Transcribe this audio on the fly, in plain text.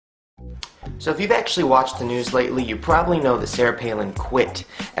So if you've actually watched the news lately, you probably know that Sarah Palin quit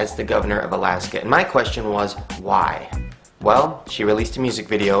as the governor of Alaska. And my question was, why? Well, she released a music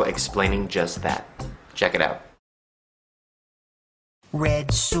video explaining just that. Check it out.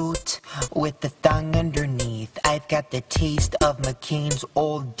 Red suit with the thong underneath. I've got the taste of McCain's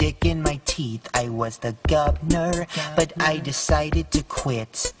old dick in my teeth. I was the governor, but I decided to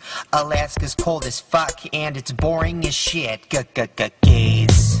quit. Alaska's cold as fuck and it's boring as shit.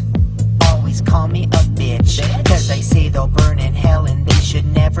 Gays always call me a bitch, cause I say they'll burn in hell and they should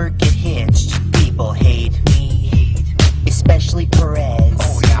never get hitched. People hate me, especially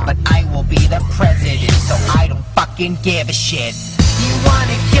Perez. But I will be the president, so I don't fucking give a shit. You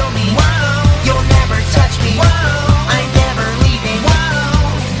wanna kill me? Whoa. You'll never touch me. Whoa. I'm never leaving.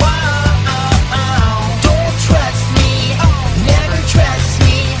 Whoa. Whoa. Don't trust me. Never trust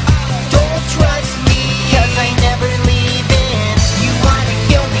me. Don't trust me. Cause I never leaving. You wanna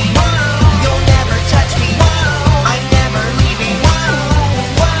kill me? Whoa. You'll never touch me. Whoa. I'm never leaving. Whoa.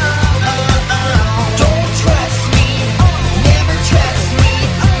 Whoa. Don't trust me. Never trust me.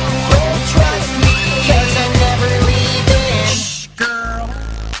 Don't trust me. Cause I'm never leaving. Shh, girl.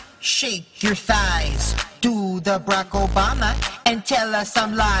 Shake your thighs. Do the Barack Obama and tell us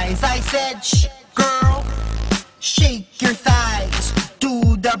some lies. I said, shh, girl. Shake your thighs.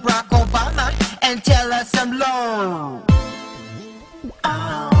 Do the Barack Obama and tell us some low.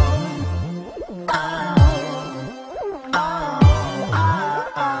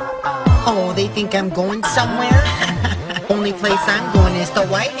 Oh, they think I'm going somewhere? Only place I'm going is the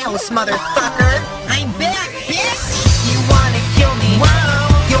White House, motherfucker. I'm back, bitch! You wanna kill me? Whoa!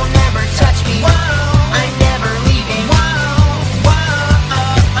 You'll never touch me. Whoa! I'm never leaving. Whoa!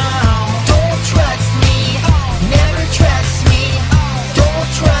 Whoa! Don't trust me. Never trust me. Don't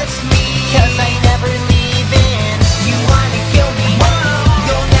trust me. Cause I never leaving. You wanna kill me? Whoa!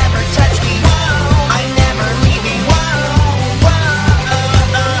 You'll never touch me. Whoa! I'm never leaving. Whoa! Whoa!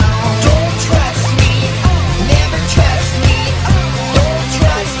 Don't trust me. Never trust me. Don't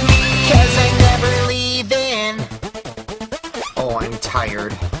trust me. Cause I'm never leaving. Oh, I'm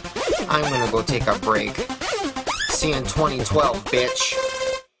tired. I'm gonna go take a break. See you in 2012, bitch.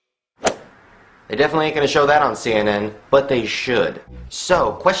 They definitely ain't gonna show that on CNN, but they should.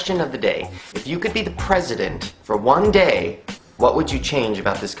 So, question of the day. If you could be the president for one day, what would you change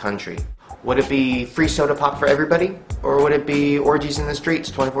about this country? Would it be free soda pop for everybody? Or would it be orgies in the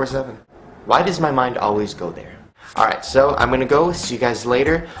streets 24/7? Why does my mind always go there? Alright, so I'm gonna go. See you guys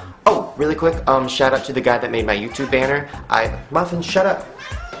later. Oh, really quick, shout out to the guy that made my YouTube banner. Muffins, shut up.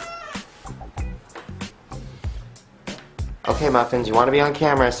 Okay, Muffins, you want to be on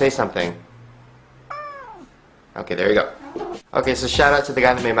camera, say something. Okay, there you go. Okay, so shout out to the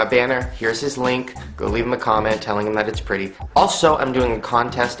guy that made my banner. Here's his link. Go leave him a comment telling him that it's pretty. Also, I'm doing a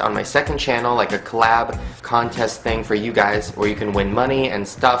contest on my second channel, like a collab contest thing for you guys, where you can win money and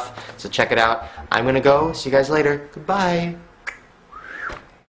stuff. So check it out. I'm gonna go. See you guys later. Goodbye.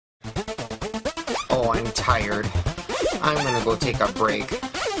 Oh, I'm tired. I'm gonna go take a break.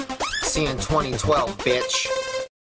 See you in 2012, bitch.